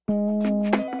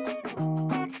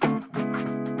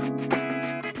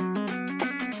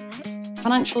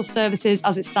financial services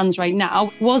as it stands right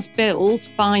now was built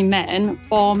by men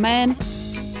for men.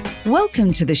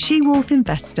 Welcome to the She-Wolf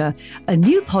Investor, a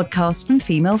new podcast from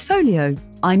Female Folio.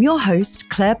 I'm your host,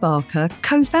 Claire Barker,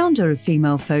 co-founder of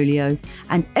Female Folio,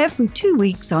 and every 2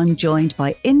 weeks I'm joined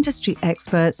by industry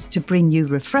experts to bring you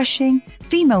refreshing,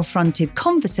 female-fronted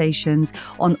conversations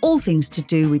on all things to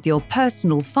do with your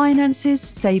personal finances,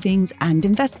 savings and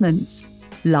investments.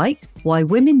 Like why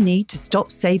women need to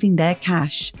stop saving their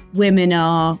cash. Women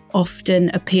are often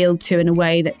appealed to in a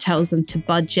way that tells them to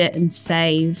budget and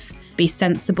save, be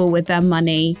sensible with their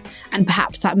money, and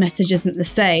perhaps that message isn't the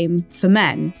same for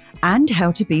men. And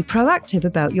how to be proactive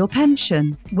about your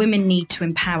pension. Women need to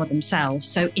empower themselves.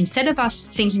 So instead of us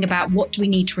thinking about what do we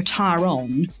need to retire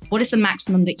on, what is the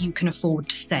maximum that you can afford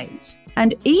to save?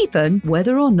 And even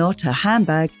whether or not a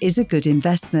handbag is a good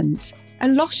investment. A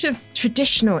lot of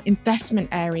traditional investment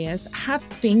areas have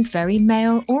been very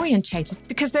male orientated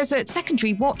because there's a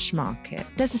secondary watch market.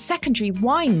 There's a secondary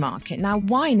wine market. Now,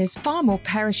 wine is far more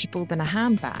perishable than a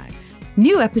handbag.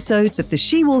 New episodes of The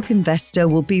She-Wolf Investor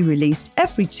will be released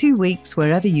every 2 weeks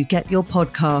wherever you get your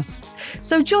podcasts.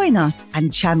 So join us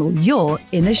and channel your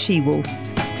inner she-wolf.